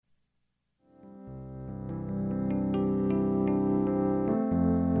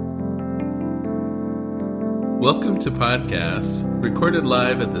Welcome to podcasts recorded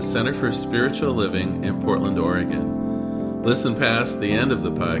live at the Center for Spiritual Living in Portland, Oregon. Listen past the end of the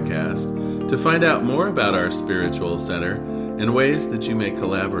podcast to find out more about our spiritual center and ways that you may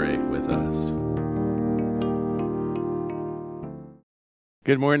collaborate with us.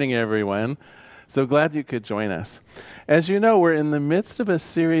 Good morning, everyone. So glad you could join us. As you know, we're in the midst of a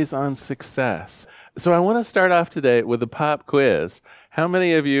series on success. So I want to start off today with a pop quiz. How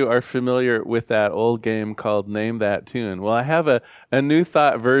many of you are familiar with that old game called Name That Tune? Well, I have a new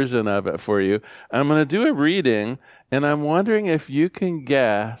thought version of it for you. I'm going to do a reading, and I'm wondering if you can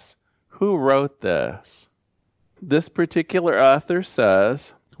guess who wrote this. This particular author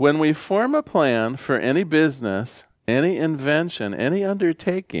says, when we form a plan for any business, any invention, any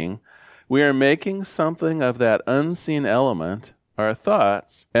undertaking, we are making something of that unseen element, our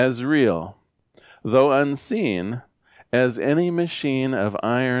thoughts, as real, though unseen, as any machine of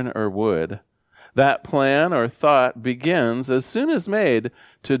iron or wood. That plan or thought begins, as soon as made,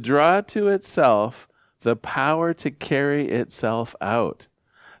 to draw to itself the power to carry itself out,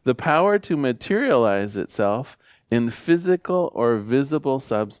 the power to materialize itself in physical or visible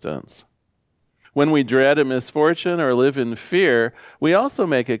substance. When we dread a misfortune or live in fear, we also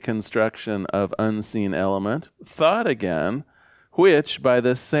make a construction of unseen element, thought again, which, by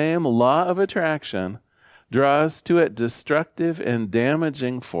the same law of attraction, draws to it destructive and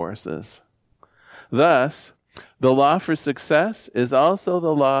damaging forces. Thus, the law for success is also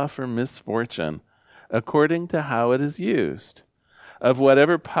the law for misfortune, according to how it is used. Of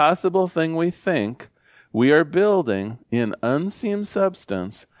whatever possible thing we think, we are building, in unseen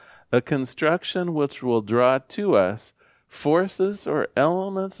substance, a construction which will draw to us forces or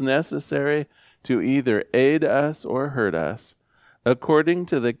elements necessary to either aid us or hurt us, according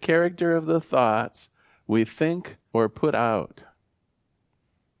to the character of the thoughts we think or put out.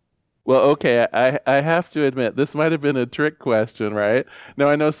 Well, okay, I have to admit, this might have been a trick question, right? Now,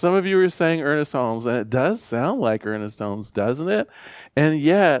 I know some of you were saying Ernest Holmes, and it does sound like Ernest Holmes, doesn't it? And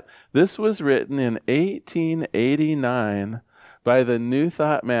yet, this was written in 1889 by the New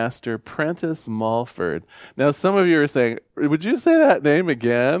Thought master Prentice Mulford. Now, some of you are saying, would you say that name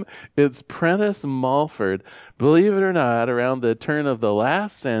again? It's Prentice Mulford. Believe it or not, around the turn of the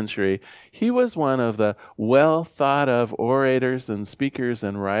last century, he was one of the well-thought-of orators and speakers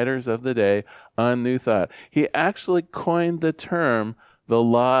and writers of the day on New Thought. He actually coined the term the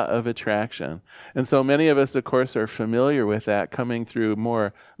law of attraction. And so many of us, of course, are familiar with that coming through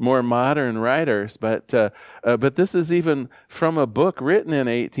more modern writers. But this is even from a book written in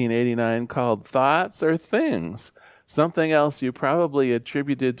 1889 called Thoughts or Things, something else you probably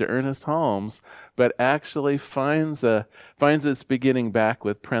attributed to Ernest Holmes, but actually finds its beginning back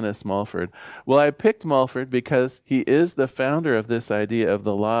with Prentice Mulford. Well, I picked Mulford because he is the founder of this idea of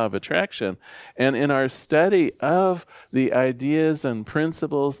the law of attraction. And in our study of the ideas and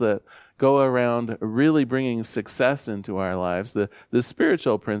principles that go around really bringing success into our lives, the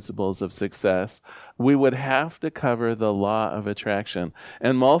spiritual principles of success, we would have to cover the law of attraction.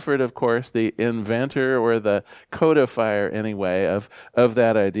 And Mulford, of course, the inventor or the codifier, anyway, of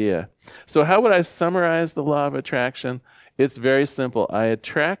that idea. So how would I summarize the law of attraction? It's very simple. I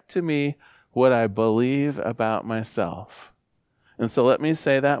attract to me what I believe about myself. And so let me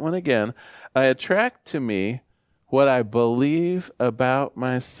say that one again. I attract to me what I believe about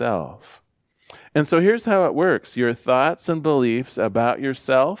myself. And so here's how it works. Your thoughts and beliefs about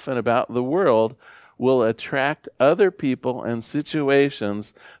yourself and about the world will attract other people and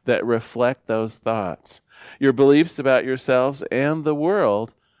situations that reflect those thoughts. Your beliefs about yourselves and the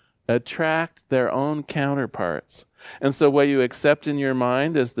world attract their own counterparts. And so what you accept in your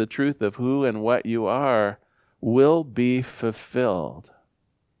mind as the truth of who and what you are will be fulfilled.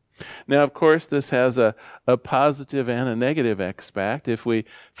 Now, of course, this has a positive and a negative aspect. If we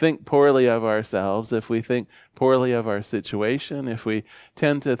think poorly of ourselves, if we think poorly of our situation, if we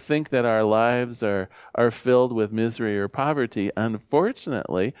tend to think that our lives are filled with misery or poverty,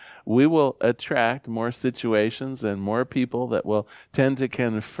 unfortunately, we will attract more situations and more people that will tend to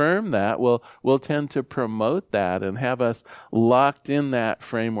confirm that, will tend to promote that and have us locked in that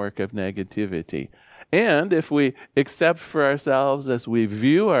framework of negativity. And if we accept for ourselves, as we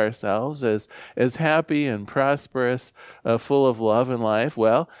view ourselves as happy and prosperous, full of love and life,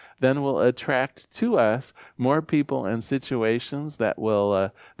 well, then we'll attract to us more people and situations that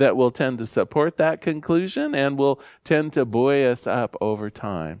will tend to support that conclusion and will tend to buoy us up over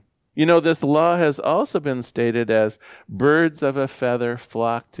time. You know, this law has also been stated as birds of a feather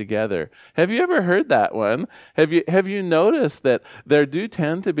flock together. Have you ever heard that one? Have you noticed that there do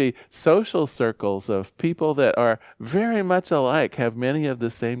tend to be social circles of people that are very much alike, have many of the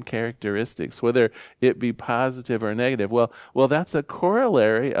same characteristics, whether it be positive or negative? Well, that's a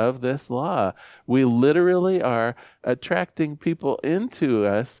corollary of this law. We literally are attracting people into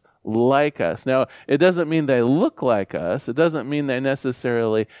us like us. Now, it doesn't mean they look like us. It doesn't mean they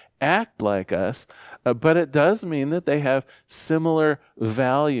necessarily act like us, but it does mean that they have similar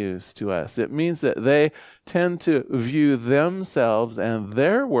values to us. It means that they tend to view themselves and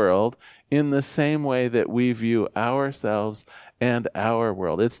their world in the same way that we view ourselves and our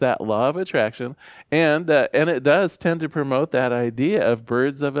world. It's that law of attraction, and it does tend to promote that idea of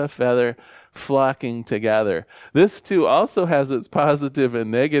birds of a feather flocking together. This too also has its positive and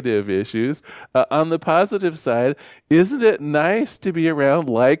negative issues. On the positive side, isn't it nice to be around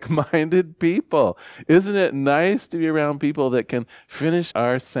like-minded people? Isn't it nice to be around people that can finish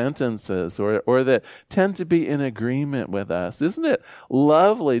our sentences or that tend to be in agreement with us? Isn't it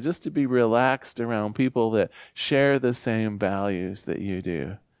lovely just to be relaxed around people that share the same values that you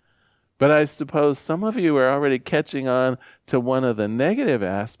do? But I suppose some of you are already catching on to one of the negative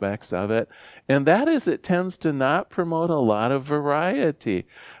aspects of it, and that is it tends to not promote a lot of variety.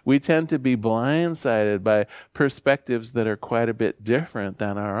 We tend to be blindsided by perspectives that are quite a bit different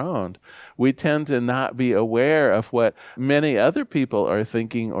than our own. We tend to not be aware of what many other people are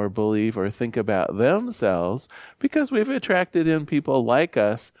thinking or believe or think about themselves because we've attracted in people like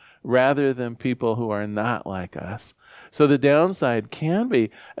us rather than people who are not like us. So the downside can be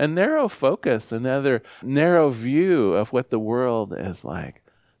a narrow focus, another narrow view of what the world is like.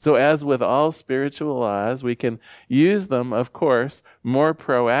 So as with all spiritual laws, we can use them, of course, more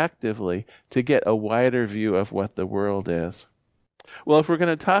proactively to get a wider view of what the world is. Well, if we're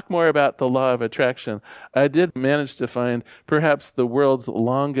going to talk more about the law of attraction, I did manage to find perhaps the world's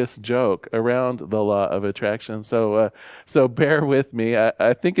longest joke around the law of attraction. So bear with me.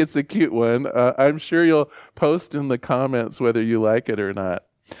 I think it's a cute one. I'm sure you'll post in the comments whether you like it or not.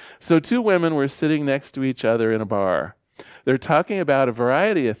 So two women were sitting next to each other in a bar. They're talking about a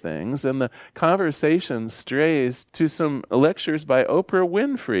variety of things, and the conversation strays to some lectures by Oprah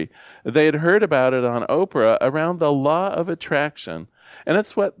Winfrey. They had heard about it on Oprah around the law of attraction, and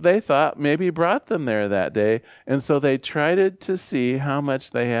it's what they thought maybe brought them there that day, and so they tried to see how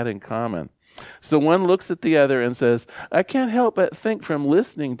much they had in common. So one looks at the other and says, "I can't help but think from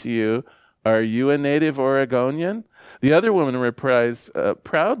listening to you, are you a native Oregonian?" The other woman replies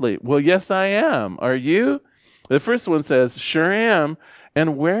proudly, "Well, yes, I am. Are you?" The first one says, "Sure am.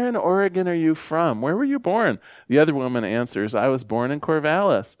 And where in Oregon are you from? Where were you born?" The other woman answers, "I was born in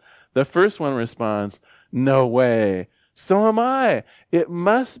Corvallis." The first one responds, "No way. So am I. It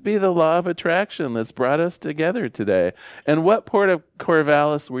must be the law of attraction that's brought us together today. And what port of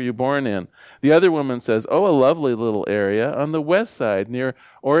Corvallis were you born in?" The other woman says, "Oh, a lovely little area on the west side near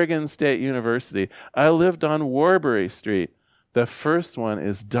Oregon State University. I lived on Warbury Street." The first one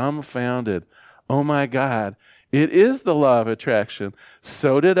is dumbfounded. "Oh my God. It is the law of attraction.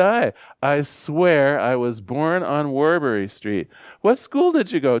 So did I. I swear I was born on Warbury Street." "What school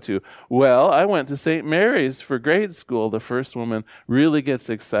did you go to?" "Well, I went to St. Mary's for grade school." The first woman really gets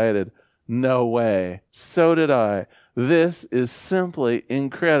excited. "No way. So did I. This is simply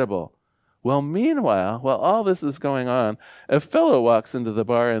incredible." Well, meanwhile, while all this is going on, a fellow walks into the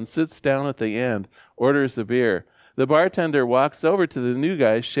bar and sits down at the end, orders a beer. The bartender walks over to the new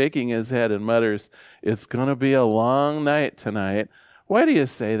guy, shaking his head, and mutters, "It's going to be a long night tonight." "Why do you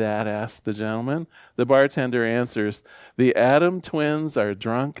say that?" asks the gentleman. The bartender answers, "The Atom twins are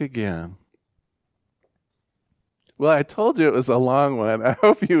drunk again." Well, I told you it was a long one. I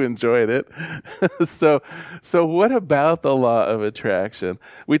hope you enjoyed it. So what about the law of attraction?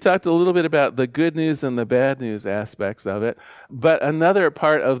 We talked a little bit about the good news and the bad news aspects of it, but another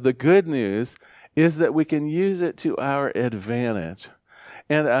part of the good news is that we can use it to our advantage.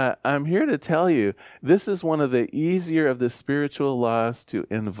 And I'm here to tell you, this is one of the easier of the spiritual laws to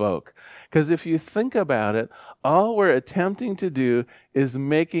invoke. Because if you think about it, all we're attempting to do is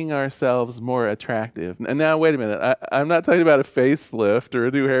making ourselves more attractive. And now, wait a minute. I'm not talking about a facelift or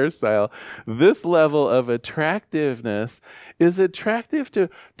a new hairstyle. This level of attractiveness is attractive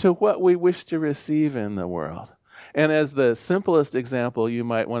to what we wish to receive in the world. And as the simplest example, you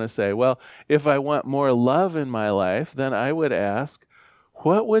might want to say, well, if I want more love in my life, then I would ask,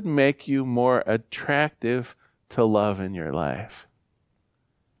 what would make you more attractive to love in your life?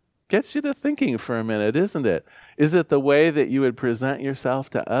 Gets you to thinking for a minute, isn't it? Is it the way that you would present yourself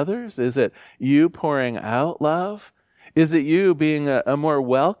to others? Is it you pouring out love? Is it you being a more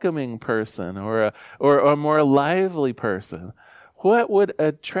welcoming person or a more lively person? What would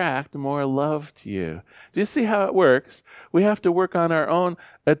attract more love to you? Do you see how it works? We have to work on our own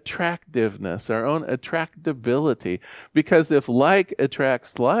attractiveness, our own attractability, because if like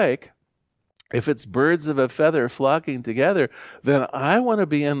attracts like, if it's birds of a feather flocking together, then I want to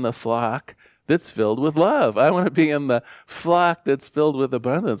be in the flock that's filled with love. I want to be in the flock that's filled with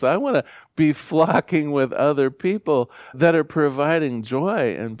abundance. I want to be flocking with other people that are providing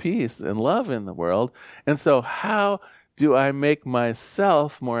joy and peace and love in the world. And so how do I make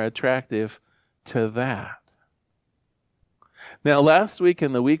myself more attractive to that? Now, last week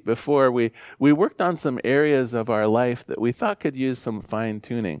and the week before, we worked on some areas of our life that we thought could use some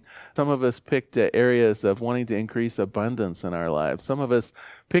fine-tuning. Some of us picked areas of wanting to increase abundance in our lives. Some of us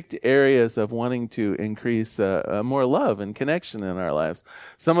picked areas of wanting to increase more love and connection in our lives.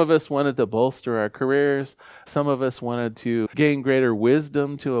 Some of us wanted to bolster our careers. Some of us wanted to gain greater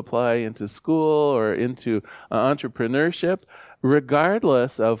wisdom to apply into school or into entrepreneurship.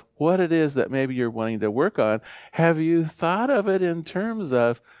 Regardless of what it is that maybe you're wanting to work on, have you thought of it in terms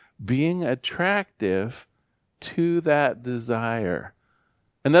of being attractive to that desire?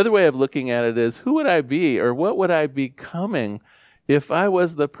 Another way of looking at it is, who would I be or what would I be becoming if I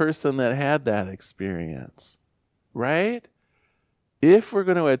was the person that had that experience? Right? If we're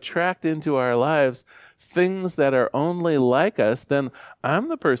going to attract into our lives things that are only like us, then I'm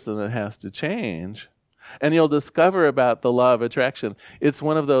the person that has to change. And you'll discover about the law of attraction, it's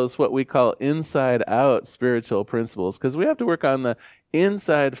one of those what we call inside-out spiritual principles, because we have to work on the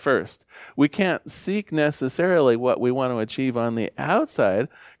inside first. We can't seek necessarily what we want to achieve on the outside,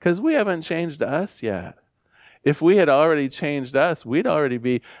 because we haven't changed us yet. If we had already changed us, we'd already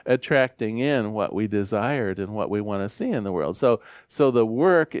be attracting in what we desired and what we want to see in the world. So the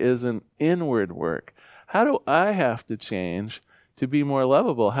work is an inward work. How do I have to change to be more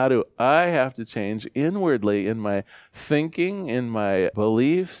lovable? How do I have to change inwardly in my thinking, in my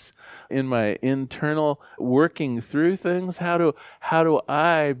beliefs, in my internal working through things? How do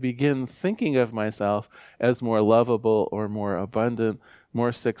I begin thinking of myself as more lovable or more abundant,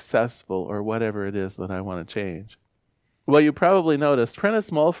 more successful, or whatever it is that I want to change? Well, you probably noticed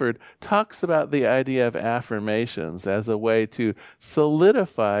Prentice Mulford talks about the idea of affirmations as a way to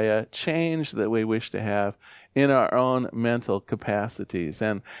solidify a change that we wish to have in our own mental capacities.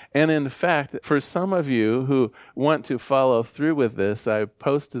 And in fact, for some of you who want to follow through with this, I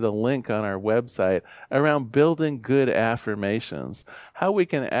posted a link on our website around building good affirmations, how we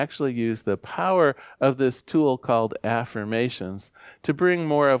can actually use the power of this tool called affirmations to bring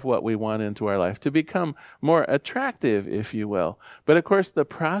more of what we want into our life, to become more attractive, if you will. But of course, the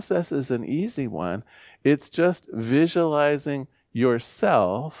process is an easy one. It's just visualizing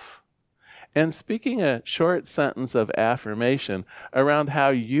yourself and speaking a short sentence of affirmation around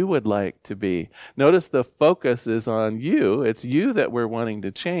how you would like to be. Notice the focus is on you. It's you that we're wanting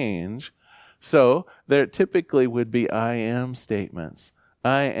to change. So there typically would be I am statements.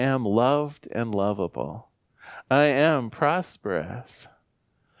 I am loved and lovable. I am prosperous.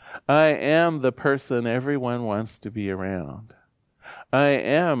 I am the person everyone wants to be around. I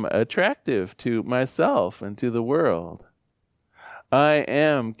am attractive to myself and to the world. I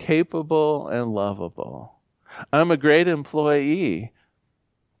am capable and lovable. I'm a great employee.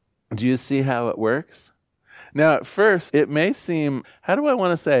 Do you see how it works? Now, at first, it may seem,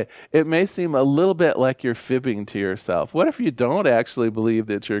 it may seem a little bit like you're fibbing to yourself. What if you don't actually believe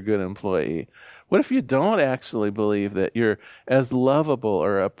that you're a good employee? What if you don't actually believe that you're as lovable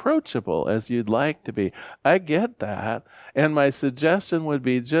or approachable as you'd like to be? I get that, and my suggestion would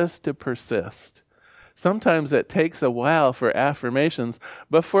be just to persist. Sometimes it takes a while for affirmations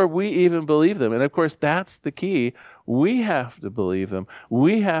before we even believe them. And of course, that's the key. We have to believe them.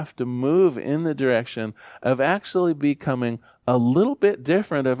 We have to move in the direction of actually becoming a little bit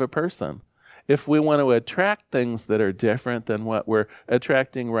different of a person. If we want to attract things that are different than what we're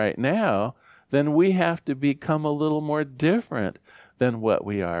attracting right now, then we have to become a little more different than what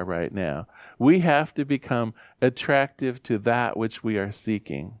we are right now. We have to become attractive to that which we are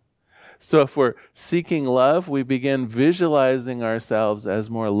seeking. So if we're seeking love, we begin visualizing ourselves as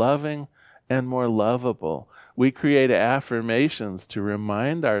more loving and more lovable. We create affirmations to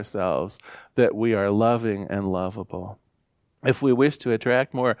remind ourselves that we are loving and lovable. If we wish to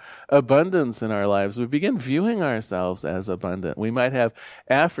attract more abundance in our lives, we begin viewing ourselves as abundant. We might have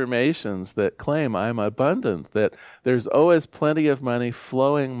affirmations that claim I'm abundant, that there's always plenty of money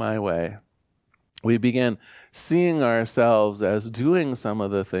flowing my way. We begin seeing ourselves as doing some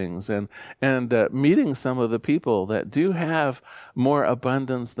of the things and meeting some of the people that do have more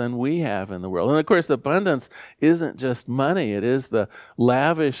abundance than we have in the world. And of course, abundance isn't just money. It is the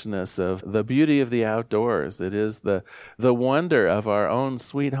lavishness of the beauty of the outdoors. It is the wonder of our own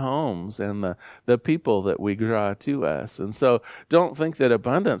sweet homes and the people that we draw to us. And so don't think that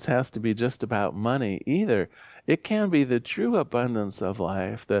abundance has to be just about money either. It can be the true abundance of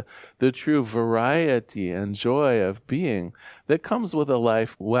life, the true variety and joy of being that comes with a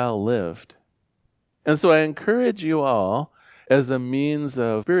life well lived. And so I encourage you all, as a means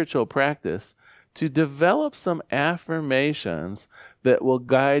of spiritual practice, to develop some affirmations that will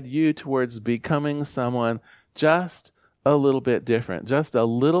guide you towards becoming someone just a little bit different, just a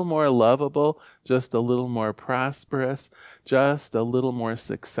little more lovable, just a little more prosperous, just a little more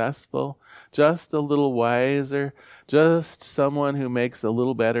successful, just a little wiser, just someone who makes a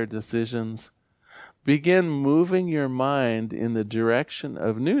little better decisions. Begin moving your mind in the direction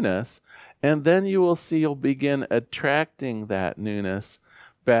of newness, and then you will see you'll begin attracting that newness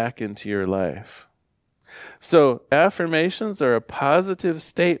back into your life. So affirmations are a positive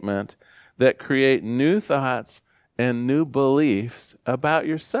statement that create new thoughts and new beliefs about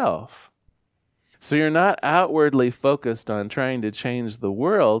yourself. So you're not outwardly focused on trying to change the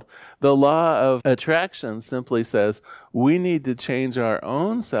world. The law of attraction simply says we need to change our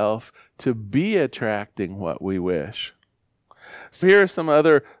own self to be attracting what we wish. So here are some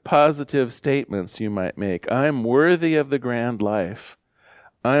other positive statements you might make. I'm worthy of the grand life.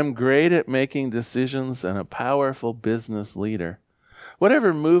 I'm great at making decisions and a powerful business leader.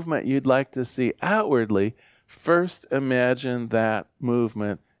 Whatever movement you'd like to see outwardly, first imagine that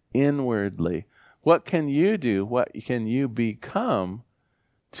movement inwardly. What can you do? What can you become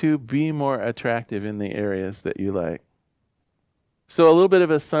to be more attractive in the areas that you like? So a little bit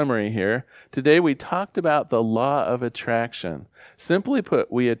of a summary here. Today we talked about the law of attraction. Simply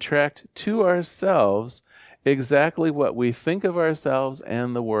put, we attract to ourselves exactly what we think of ourselves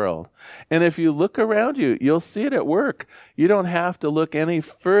and the world. And if you look around you, you'll see it at work. You don't have to look any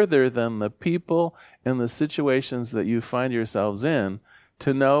further than the people and the situations that you find yourselves in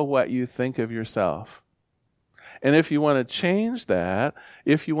to know what you think of yourself. And if you want to change that,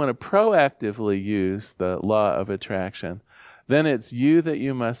 if you want to proactively use the law of attraction, then it's you that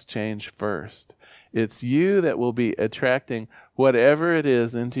you must change first. It's you that will be attracting whatever it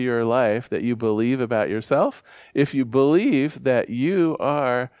is into your life that you believe about yourself. If you believe that you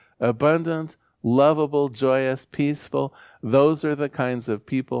are abundant, lovable, joyous, peaceful, those are the kinds of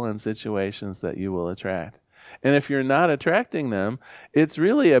people and situations that you will attract. And if you're not attracting them, it's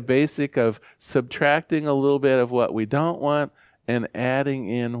really a basic of subtracting a little bit of what we don't want and adding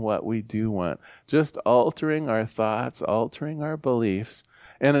in what we do want. Just altering our thoughts, altering our beliefs.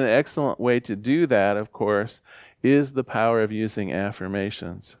 And an excellent way to do that, of course, is the power of using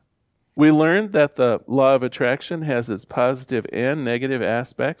affirmations. We learned that the law of attraction has its positive and negative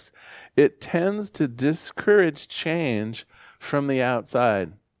aspects. It tends to discourage change from the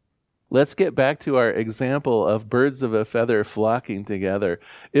outside. Let's get back to our example of birds of a feather flocking together.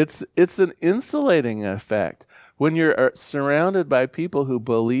 It's an insulating effect. When you're surrounded by people who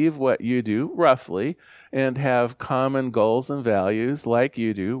believe what you do, roughly, and have common goals and values like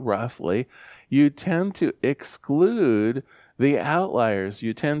you do, roughly, you tend to exclude the outliers.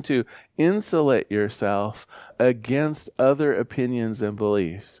 You tend to insulate yourself against other opinions and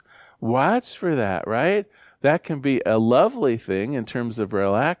beliefs. Watch for that, right? That can be a lovely thing in terms of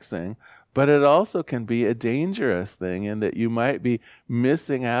relaxing, but it also can be a dangerous thing in that you might be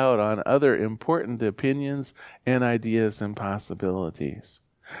missing out on other important opinions and ideas and possibilities.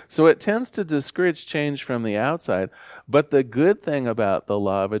 So it tends to discourage change from the outside, but the good thing about the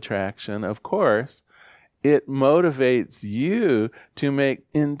law of attraction, of course, it motivates you to make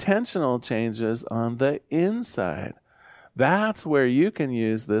intentional changes on the inside. That's where you can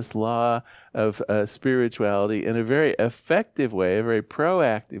use this law of spirituality in a very effective way, a very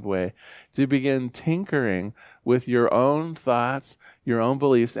proactive way, to begin tinkering with your own thoughts, your own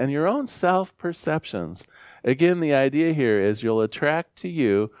beliefs, and your own self-perceptions. Again, the idea here is you'll attract to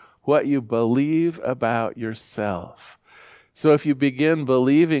you what you believe about yourself. So if you begin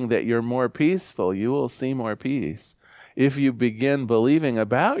believing that you're more peaceful, you will see more peace. If you begin believing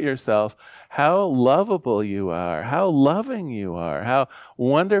about yourself how lovable you are, how loving you are, how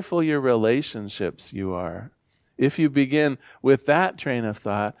wonderful your relationships you are, if you begin with that train of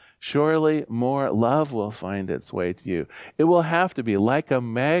thought, surely more love will find its way to you. It will have to be like a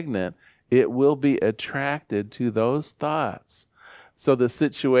magnet. It will be attracted to those thoughts. So the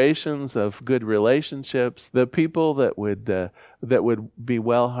situations of good relationships, the people that would be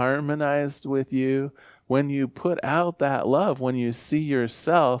well harmonized with you, when you put out that love, when you see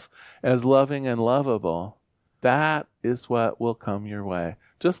yourself as loving and lovable, that is what will come your way.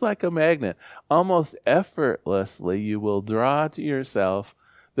 Just like a magnet, almost effortlessly you will draw to yourself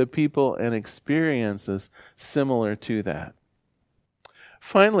the people and experiences similar to that.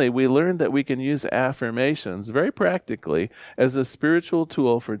 Finally, we learned that we can use affirmations very practically as a spiritual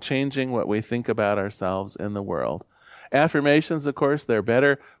tool for changing what we think about ourselves in the world. Affirmations, of course, they're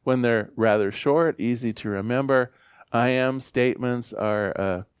better when they're rather short, easy to remember. I am statements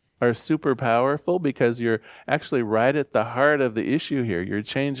are super powerful because you're actually right at the heart of the issue here. You're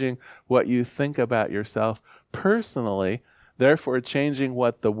changing what you think about yourself personally, therefore changing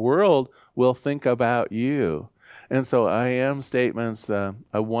what the world will think about you. And so I am statements, a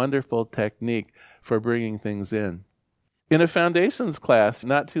wonderful technique for bringing things in. In a foundations class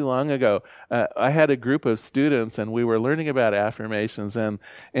not too long ago, I had a group of students and we were learning about affirmations, and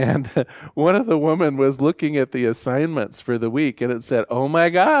one of the women was looking at the assignments for the week, and it said, "Oh my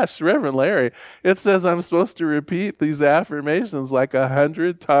gosh, Reverend Larry, it says I'm supposed to repeat these affirmations like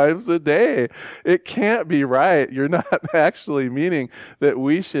 100 times a day. It can't be right. You're not actually meaning that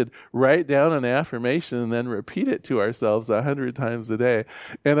we should write down an affirmation and then repeat it to ourselves 100 times a day."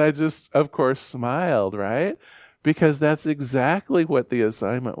 And I just, of course, smiled, right? Because that's exactly what the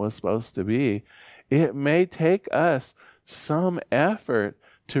assignment was supposed to be. It may take us some effort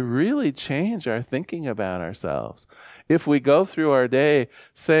to really change our thinking about ourselves. If we go through our day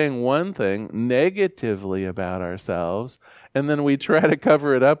saying one thing negatively about ourselves, and then we try to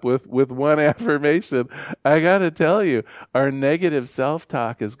cover it up with one affirmation, I got to tell you, our negative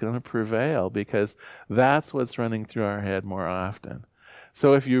self-talk is going to prevail because that's what's running through our head more often.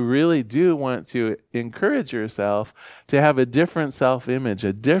 So if you really do want to encourage yourself to have a different self-image,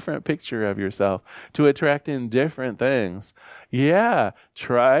 a different picture of yourself, to attract in different things,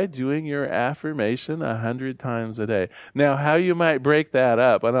 try doing your affirmation 100 times a day. Now, how you might break that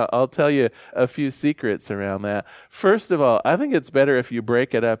up, and I'll tell you a few secrets around that. First of all, I think it's better if you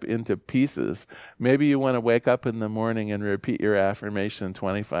break it up into pieces. Maybe you want to wake up in the morning and repeat your affirmation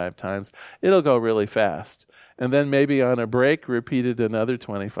 25 times. It'll go really fast. And then maybe on a break, repeat it another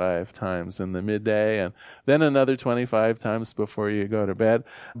 25 times in the midday, and then another 25 times before you go to bed.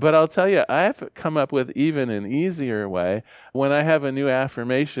 But I'll tell you, I've come up with even an easier way. When I have a new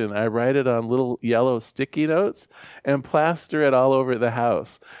affirmation, I write it on little yellow sticky notes and plaster it all over the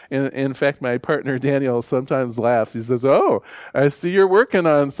house. In fact, my partner Daniel sometimes laughs. He says, "Oh, I see you're working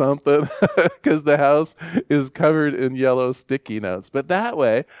on something," because the house is covered in yellow sticky notes. But that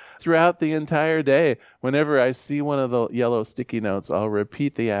way, throughout the entire day, whenever I see one of the yellow sticky notes, I'll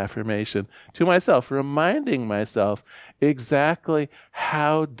repeat the affirmation to myself, reminding myself exactly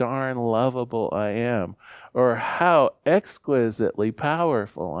how darn lovable I am, or how exquisitely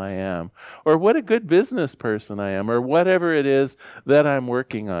powerful I am, or what a good business person I am, or whatever it is that I'm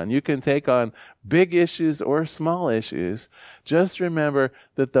working on. You can take on big issues or small issues. Just remember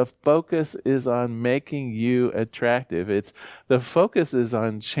that the focus is on making you attractive. The focus is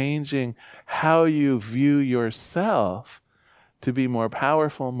on changing how you view yourself to be more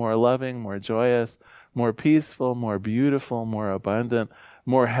powerful, more loving, more joyous, more peaceful, more beautiful, more abundant,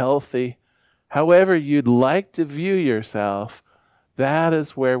 more healthy. However you'd like to view yourself, that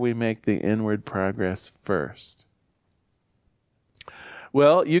is where we make the inward progress first.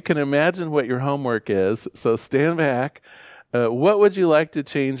 Well, you can imagine what your homework is, so stand back. What would you like to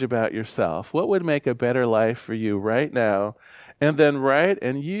change about yourself? What would make a better life for you right now? And then write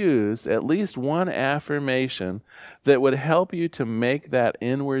and use at least one affirmation that would help you to make that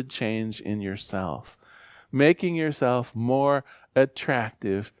inward change in yourself, making yourself more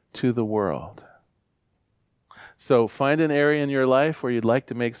attractive to the world. So find an area in your life where you'd like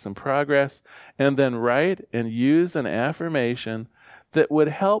to make some progress, and then write and use an affirmation that would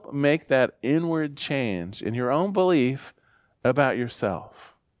help make that inward change in your own belief about yourself.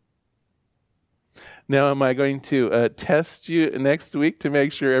 Now, am I going to test you next week to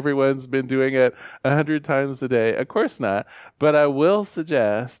make sure everyone's been doing it 100 times a day? Of course not. But I will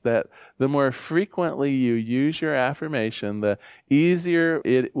suggest that the more frequently you use your affirmation, the easier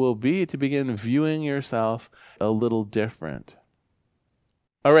it will be to begin viewing yourself a little different.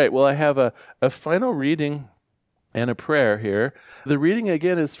 All right, well, I have a final reading and a prayer here. The reading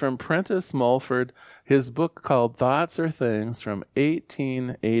again is from Prentice Mulford, his book called Thoughts Are Things from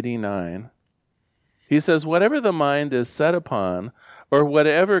 1889. He says, "Whatever the mind is set upon, or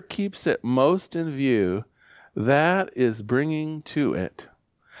whatever keeps it most in view, that is bringing to it.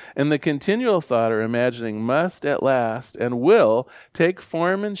 And the continual thought or imagining must at last and will take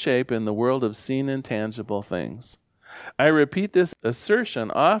form and shape in the world of seen and tangible things. I repeat this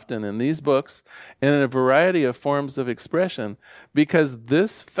assertion often in these books and in a variety of forms of expression because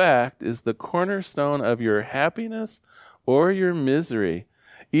this fact is the cornerstone of your happiness or your misery,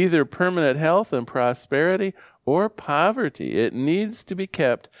 either permanent health and prosperity or poverty. It needs to be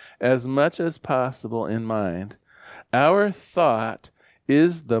kept as much as possible in mind. Our thought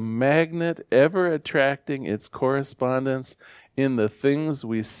is the magnet ever attracting its correspondence in the things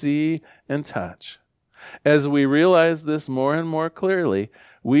we see and touch. As we realize this more and more clearly,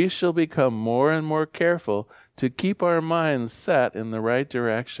 we shall become more and more careful to keep our minds set in the right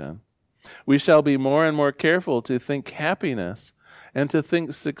direction. We shall be more and more careful to think happiness and to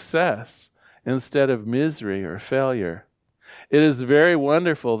think success instead of misery or failure. It is very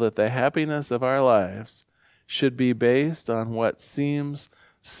wonderful that the happiness of our lives should be based on what seems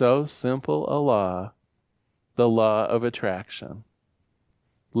so simple a law, the law of attraction.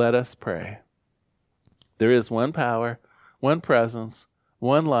 Let us pray. There is one power, one presence,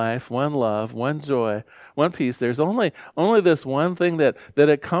 one life, one love, one joy, one peace. There's only this one thing that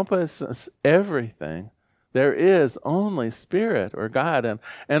encompasses everything. There is only Spirit or God.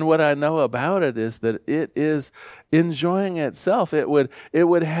 And what I know about it is that it is enjoying itself. It would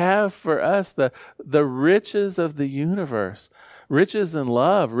have for us the riches of the universe. Riches in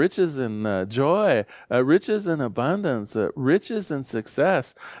love, riches in joy, riches in abundance, riches in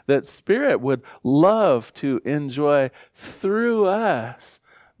success, that Spirit would love to enjoy through us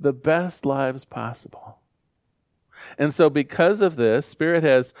the best lives possible. And so because of this, Spirit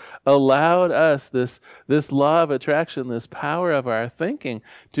has allowed us this law of attraction, this power of our thinking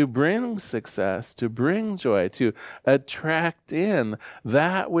to bring success, to bring joy, to attract in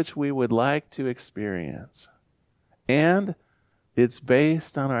that which we would like to experience. And it's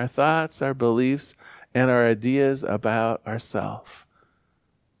based on our thoughts, our beliefs, and our ideas about ourselves.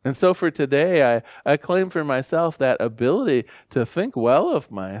 And so for today, I claim for myself that ability to think well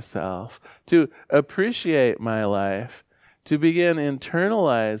of myself, to appreciate my life, to begin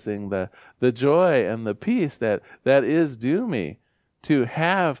internalizing the joy and the peace that is due me, to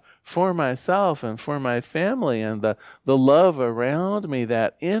have for myself and for my family and the love around me,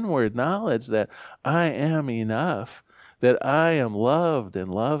 that inward knowledge that I am enough, that I am loved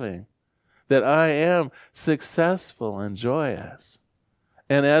and loving, that I am successful and joyous.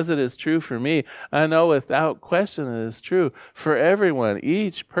 And as it is true for me, I know without question it is true for everyone.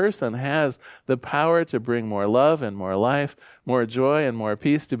 Each person has the power to bring more love and more life, more joy and more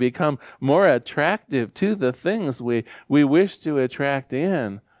peace, to become more attractive to the things we wish to attract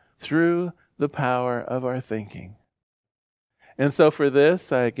in through the power of our thinking. And so for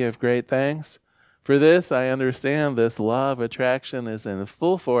this, I give great thanks. For this, I understand this law of attraction is in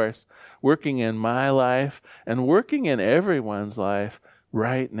full force, working in my life and working in everyone's life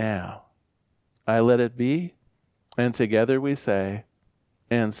right now. I let it be, and together we say,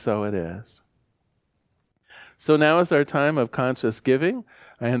 and so it is. So now is our time of conscious giving.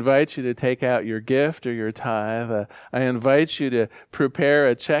 I invite you to take out your gift or your tithe. I invite you to prepare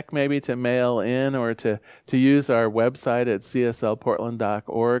a check maybe to mail in or to use our website at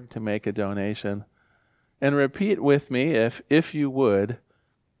cslportland.org to make a donation. And repeat with me, if you would,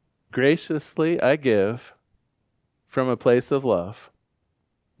 graciously I give from a place of love,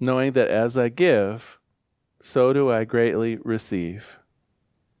 knowing that as I give, so do I greatly receive.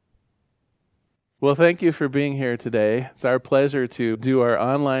 Well, thank you for being here today. It's our pleasure to do our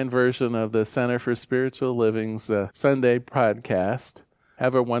online version of the Center for Spiritual Living's Sunday podcast.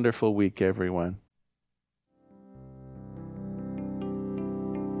 Have a wonderful week, everyone.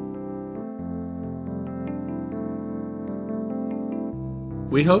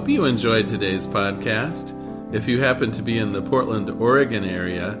 We hope you enjoyed today's podcast. If you happen to be in the Portland, Oregon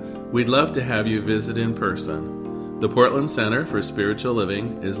area, we'd love to have you visit in person. The Portland Center for Spiritual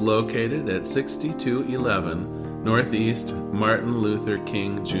Living is located at 6211 Northeast Martin Luther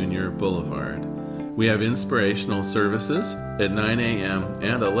King Jr. Boulevard. We have inspirational services at 9 a.m.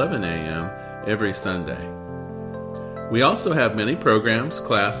 and 11 a.m. every Sunday. We also have many programs,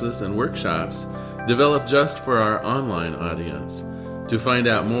 classes, and workshops developed just for our online audience. To find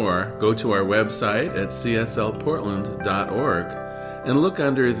out more, go to our website at cslportland.org and look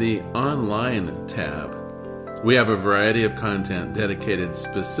under the Online tab. We have a variety of content dedicated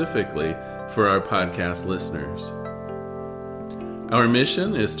specifically for our podcast listeners. Our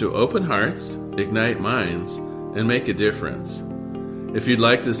mission is to open hearts, ignite minds, and make a difference. If you'd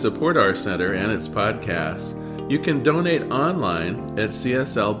like to support our center and its podcasts, you can donate online at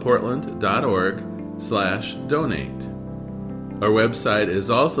cslportland.org/donate. Our website is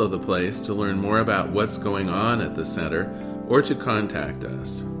also the place to learn more about what's going on at the center or to contact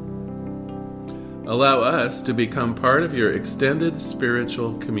us. Allow us to become part of your extended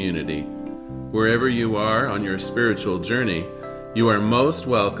spiritual community. Wherever you are on your spiritual journey, you are most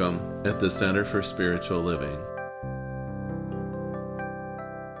welcome at the Center for Spiritual Living.